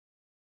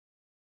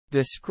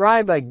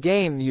Describe a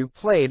game you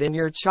played in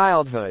your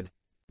childhood.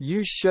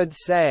 You should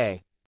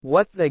say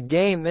what the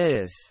game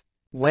is,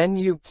 when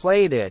you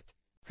played it,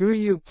 who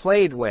you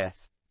played with,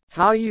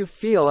 how you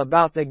feel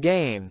about the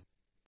game.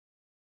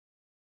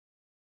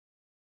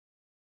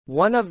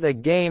 One of the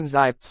games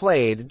I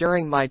played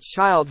during my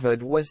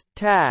childhood was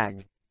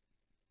tag.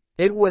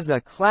 It was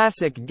a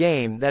classic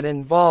game that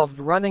involved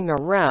running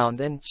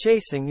around and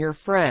chasing your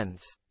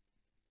friends.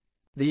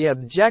 The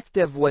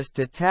objective was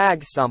to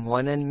tag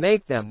someone and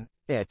make them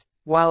it,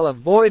 while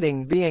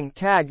avoiding being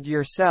tagged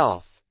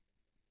yourself.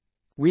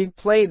 We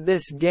played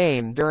this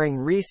game during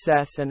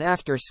recess and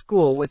after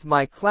school with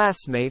my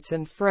classmates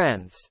and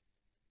friends.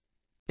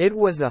 It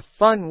was a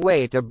fun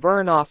way to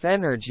burn off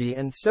energy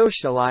and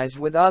socialize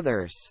with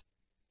others.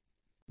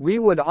 We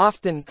would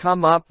often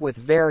come up with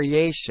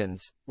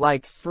variations,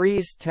 like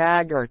freeze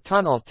tag or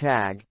tunnel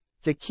tag,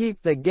 to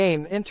keep the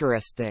game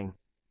interesting.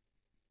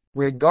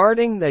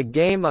 Regarding the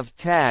game of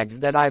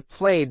tag that I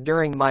played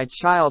during my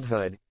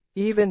childhood,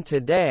 even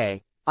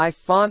today, I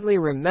fondly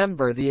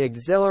remember the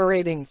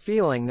exhilarating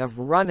feeling of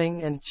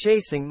running and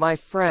chasing my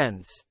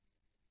friends.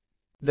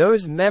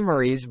 Those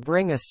memories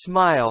bring a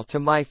smile to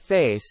my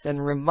face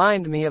and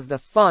remind me of the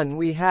fun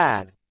we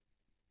had.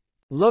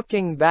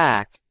 Looking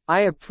back,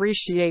 I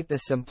appreciate the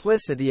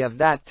simplicity of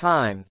that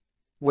time,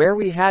 where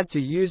we had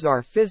to use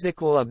our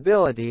physical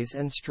abilities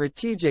and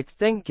strategic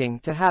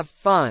thinking to have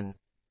fun.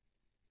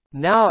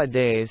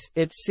 Nowadays,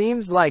 it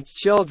seems like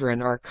children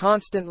are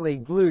constantly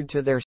glued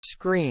to their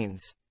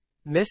screens,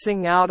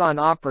 missing out on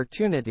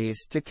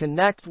opportunities to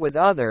connect with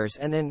others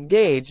and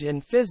engage in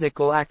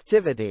physical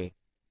activity.